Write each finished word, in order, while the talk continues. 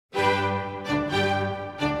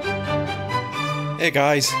Hey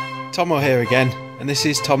guys, Tomo here again, and this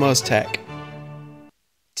is Tomo's Tech.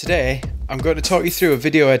 Today, I'm going to talk you through a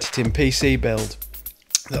video editing PC build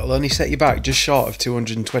that will only set you back just short of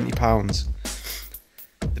 £220.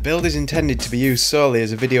 The build is intended to be used solely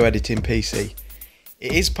as a video editing PC.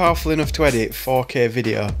 It is powerful enough to edit 4K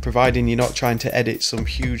video, providing you're not trying to edit some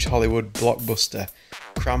huge Hollywood blockbuster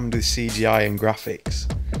crammed with CGI and graphics.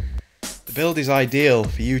 The build is ideal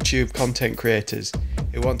for YouTube content creators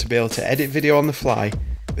who want to be able to edit video on the fly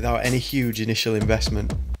without any huge initial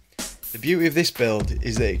investment. The beauty of this build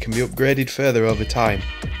is that it can be upgraded further over time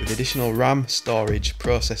with additional RAM, storage,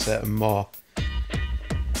 processor and more.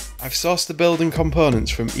 I've sourced the build and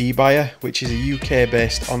components from Ebuyer, which is a UK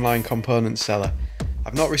based online components seller.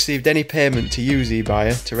 I've not received any payment to use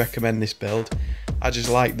Ebuyer to recommend this build, I just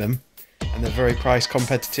like them and they're very price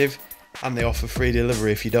competitive and they offer free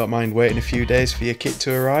delivery if you don't mind waiting a few days for your kit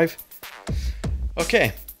to arrive.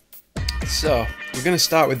 Okay, so we're going to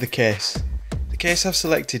start with the case. The case I've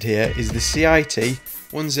selected here is the CIT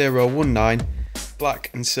 1019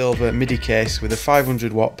 black and silver MIDI case with a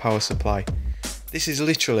 500 watt power supply. This is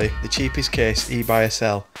literally the cheapest case Ebuyer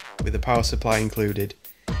sell with a power supply included.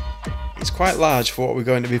 It's quite large for what we're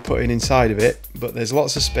going to be putting inside of it, but there's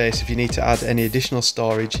lots of space if you need to add any additional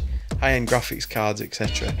storage, high-end graphics cards,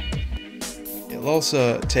 etc. It'll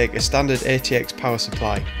also take a standard ATX power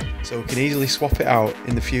supply, so we can easily swap it out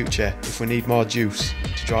in the future if we need more juice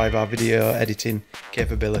to drive our video editing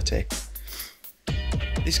capability.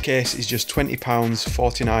 This case is just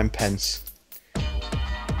 £20.49.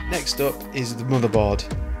 Next up is the motherboard.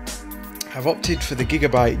 I've opted for the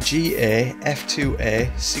Gigabyte GA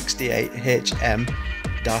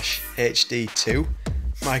F2A68HM-HD2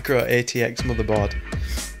 Micro ATX motherboard.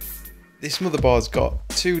 This motherboard's got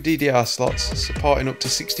two DDR slots supporting up to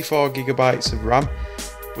 64GB of RAM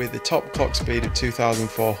with a top clock speed of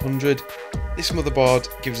 2400. This motherboard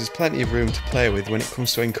gives us plenty of room to play with when it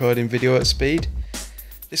comes to encoding video at speed.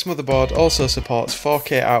 This motherboard also supports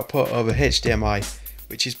 4K output over HDMI,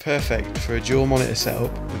 which is perfect for a dual monitor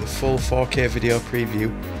setup with a full 4K video preview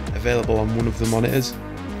available on one of the monitors.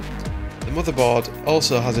 The motherboard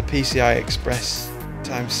also has a PCI Express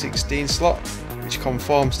x16 slot, which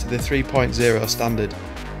conforms to the 3.0 standard.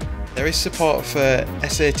 There is support for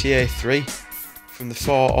SATA 3 from the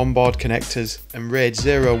 4 onboard connectors, and RAID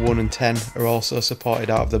 0, 1 and 10 are also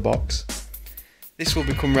supported out of the box. This will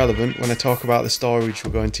become relevant when I talk about the storage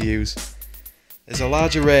we're going to use. There's a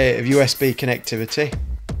large array of USB connectivity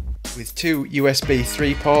with 2 USB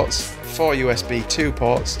 3 ports, 4 USB 2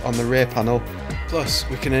 ports on the rear panel, plus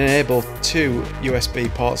we can enable 2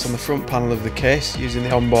 USB ports on the front panel of the case using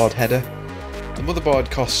the onboard header. The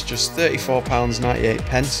motherboard costs just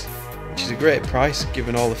 £34.98, which is a great price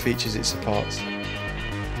given all the features it supports.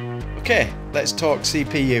 Okay, let's talk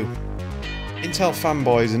CPU. Intel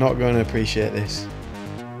fanboys are not going to appreciate this.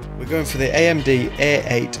 We're going for the AMD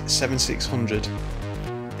A8 7600.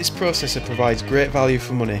 This processor provides great value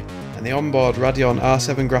for money, and the onboard Radeon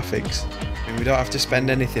R7 graphics mean we don't have to spend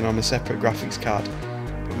anything on a separate graphics card,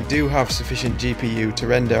 but we do have sufficient GPU to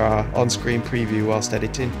render our on-screen preview whilst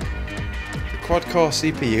editing. The quad-core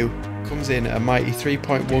CPU comes in at a mighty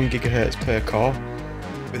 3.1 GHz per core,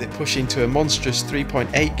 with it pushing to a monstrous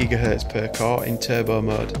 3.8 GHz per core in turbo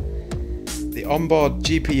mode. The onboard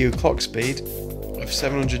GPU clock speed of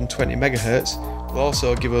 720 MHz will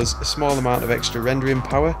also give us a small amount of extra rendering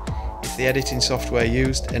power if the editing software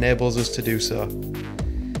used enables us to do so.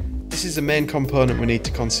 This is the main component we need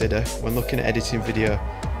to consider when looking at editing video,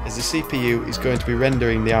 as the CPU is going to be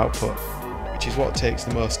rendering the output, which is what takes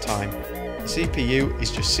the most time. The CPU is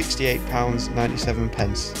just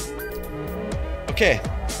 £68.97. Okay,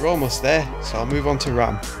 we're almost there, so I'll move on to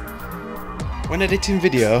RAM. When editing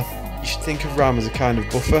video, you should think of RAM as a kind of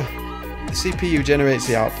buffer. The CPU generates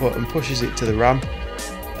the output and pushes it to the RAM.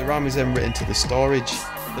 The RAM is then written to the storage.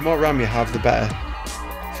 The more RAM you have, the better.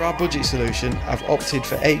 For our budget solution, I've opted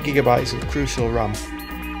for 8GB of crucial RAM.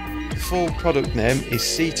 The full product name is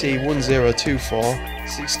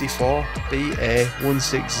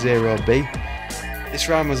CT102464BA160B. This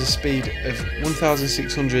RAM has a speed of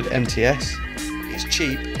 1600 MTS. It's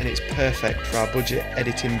cheap and it's perfect for our budget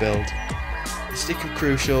editing build. The stick of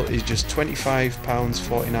Crucial is just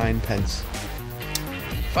 £25.49.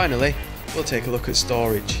 Finally, we'll take a look at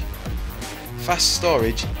storage. Fast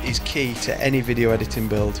storage is key to any video editing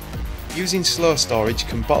build. Using slow storage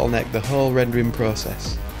can bottleneck the whole rendering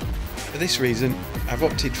process. For this reason, I've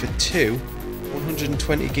opted for two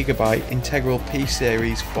 120GB Integral P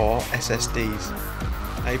Series 4 SSDs.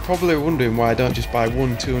 Now you're probably wondering why I don't just buy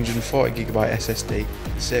one 240GB SSD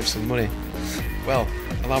and save some money. Well,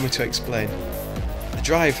 allow me to explain. A The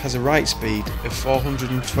drive has a write speed of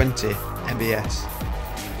 420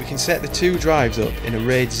 MBS. We can set the two drives up in a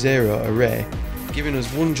RAID 0 array, giving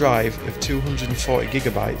us one drive of 240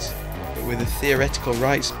 GB, but with a theoretical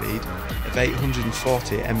write speed of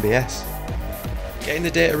 840 MBS. Getting the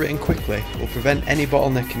data written quickly will prevent any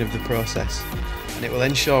bottlenecking of the process, and it will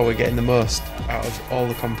ensure we're getting the most out of all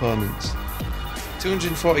the components.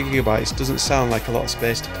 240 GB doesn't sound like a lot of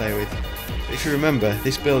space to play with, but if you remember,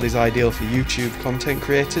 this build is ideal for YouTube content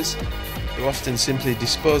creators who often simply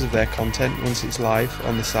dispose of their content once it's live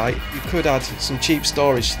on the site. You could add some cheap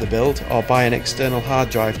storage to the build or buy an external hard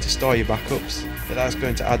drive to store your backups, but that's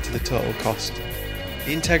going to add to the total cost.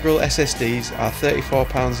 The integral SSDs are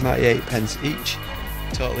 £34.98 each,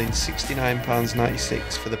 totaling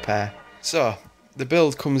 £69.96 for the pair. So, the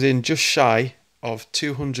build comes in just shy of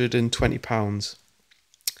 £220.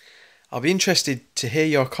 I'll be interested to hear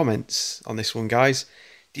your comments on this one, guys.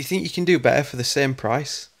 Do you think you can do better for the same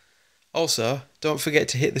price? Also, don't forget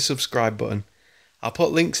to hit the subscribe button. I'll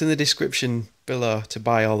put links in the description below to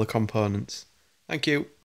buy all the components. Thank you.